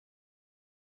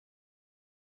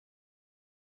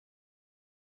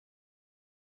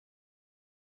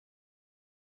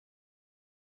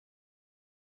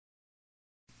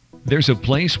There's a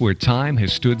place where time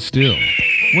has stood still,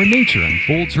 where nature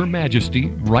unfolds her majesty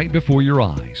right before your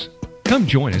eyes. Come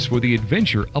join us for the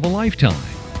adventure of a lifetime.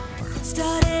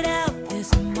 Started out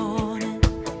this morning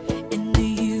in the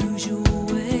usual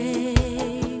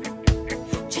way,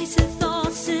 chasing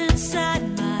thoughts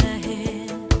inside my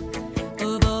head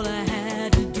of all I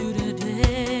had to do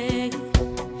today.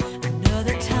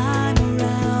 Another time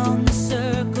around the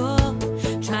circle,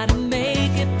 try to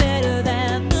make it better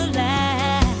than the last.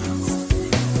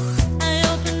 I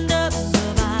opened up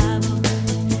the Bible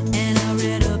and I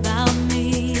read about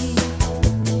me.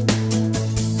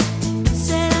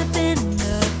 Said I've been a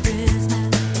prisoner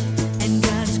and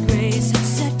God's grace had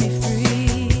set me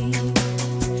free.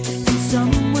 And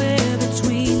somewhere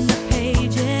between the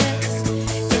pages,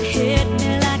 it hit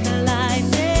me like a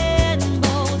lightning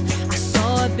bolt. I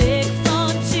saw a big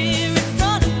frontier in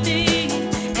front of me,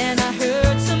 and I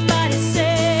heard somebody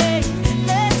say,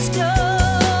 "Let's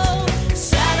go."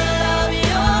 Saddle up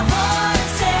your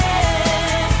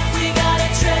horses, we got a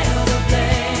trail to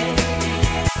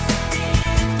blaze.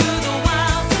 Through the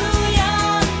wild blue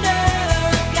yonder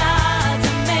of God's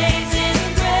amazing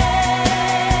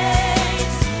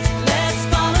grace. Let's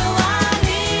follow our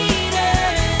leader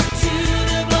into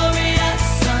the glorious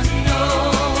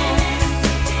unknown.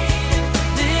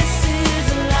 This is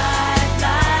a life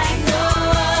like no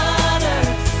other.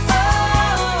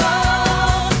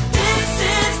 Oh, this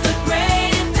is the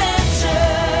great adventure.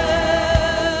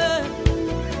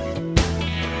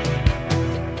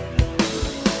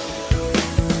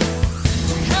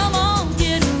 Come on,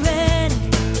 get ready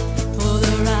for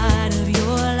the ride of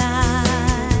your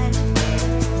life.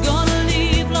 Gonna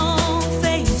leave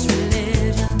long-faced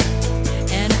religion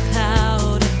and a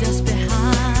cloud of dust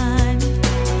behind,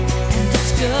 and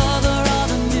discover all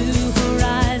the new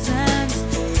horizons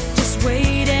just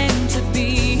waiting to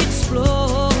be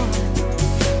explored.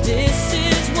 This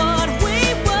is what we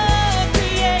were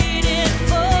created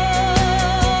for.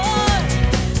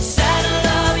 Saddle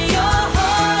up your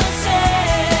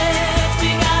horses, we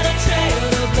got a trail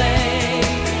to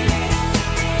blaze.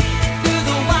 Through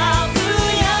the wild blue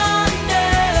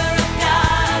yonder of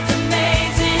God's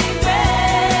amazing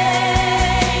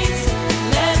grace.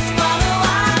 Let's follow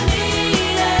our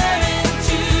leader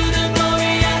into the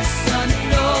glorious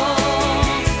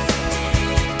unknown.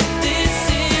 This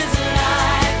is a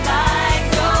life like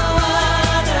no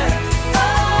other.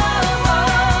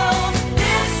 Oh,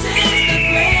 this is the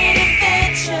great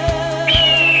adventure.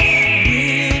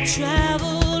 We'll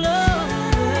travel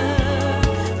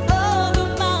over all the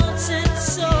mountains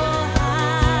so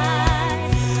high.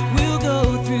 We'll go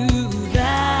through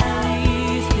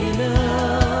valleys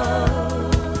below.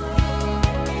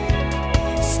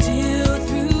 Still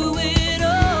through it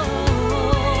all,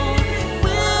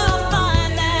 we'll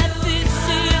find that this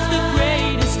is the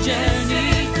greatest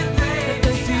journey that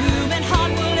the human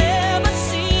heart will ever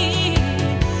see.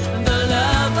 The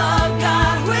love of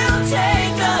God will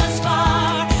take us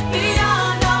far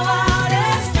beyond our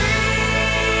wildest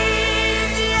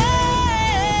dreams.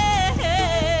 Yeah.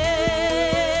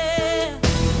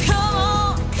 Come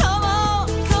on, come on,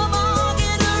 come on,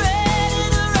 get ready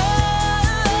to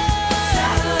run.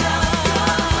 Saddle up your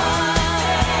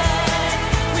horses,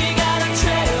 we got a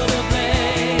trail to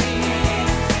blaze.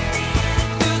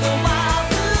 Through the wild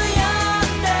blue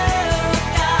yonder of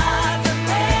God's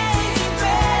amazing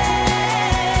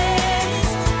grace.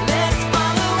 Let's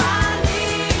follow our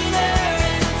leader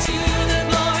into the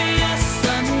glorious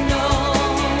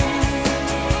unknown.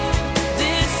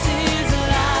 This is a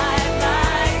life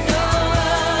like no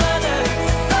other.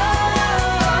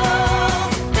 Oh,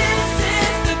 this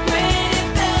is the great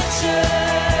adventure.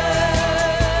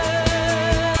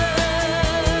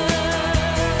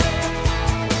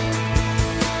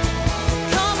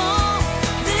 Come on,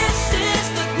 this is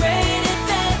the great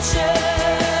adventure.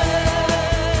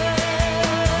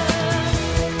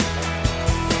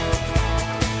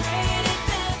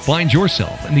 Find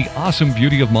yourself in the awesome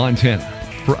beauty of Montana.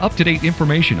 For up-to-date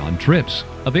information on trips,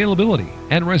 availability,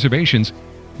 and reservations,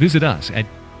 visit us at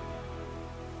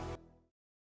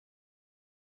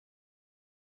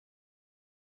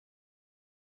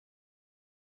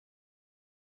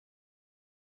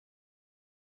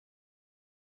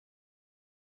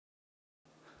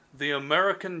The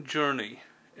American Journey,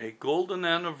 a golden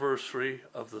anniversary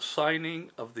of the signing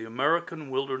of the American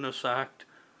Wilderness Act.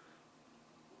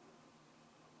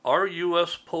 Our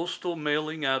U.S. postal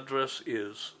mailing address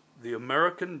is The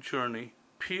American Journey,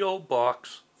 P.O.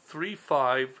 Box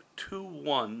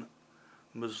 3521,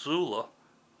 Missoula,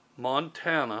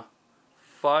 Montana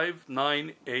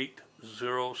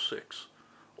 59806,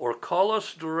 or call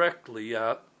us directly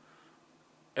at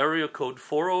area code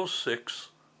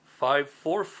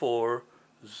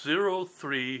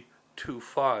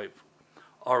 406-544-0325.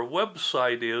 Our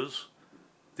website is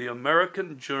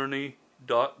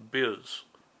theamericanjourney.biz.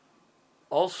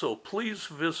 Also, please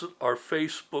visit our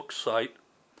Facebook site,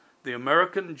 The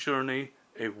American Journey,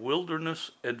 A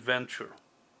Wilderness Adventure.